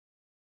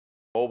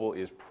mobile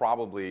is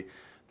probably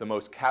the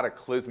most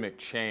cataclysmic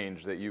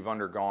change that you've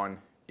undergone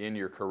in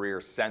your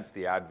career since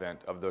the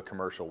advent of the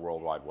commercial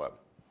World Wide Web.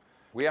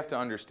 We have to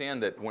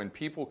understand that when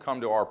people come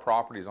to our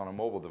properties on a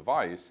mobile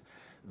device,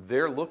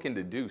 they're looking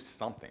to do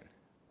something.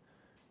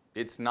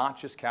 It's not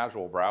just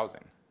casual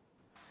browsing.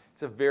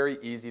 It's a very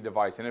easy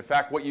device. And in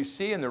fact, what you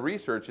see in the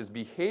research is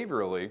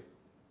behaviorally,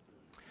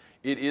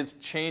 it is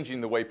changing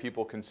the way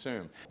people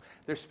consume.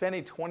 They're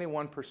spending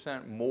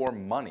 21% more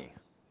money.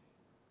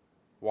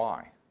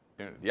 Why?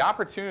 The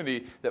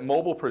opportunity that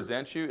mobile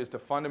presents you is to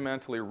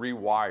fundamentally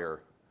rewire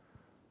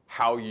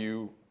how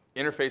you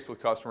interface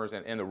with customers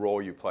and the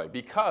role you play.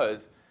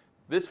 Because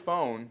this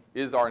phone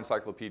is our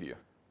encyclopedia.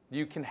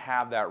 You can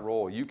have that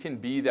role. You can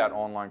be that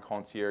online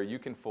concierge. You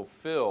can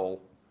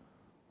fulfill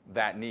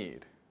that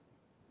need.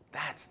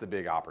 That's the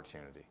big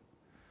opportunity.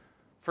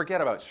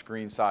 Forget about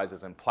screen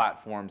sizes and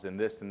platforms and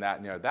this and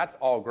that. That's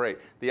all great.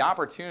 The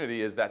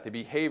opportunity is that the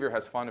behavior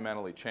has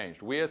fundamentally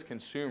changed. We as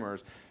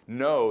consumers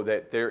know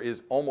that there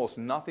is almost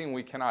nothing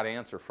we cannot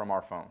answer from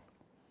our phone.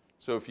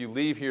 So if you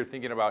leave here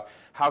thinking about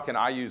how can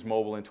I use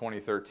mobile in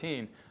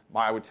 2013,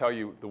 I would tell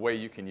you the way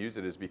you can use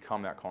it is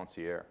become that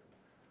concierge.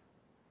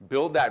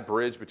 Build that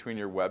bridge between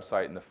your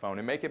website and the phone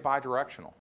and make it bidirectional.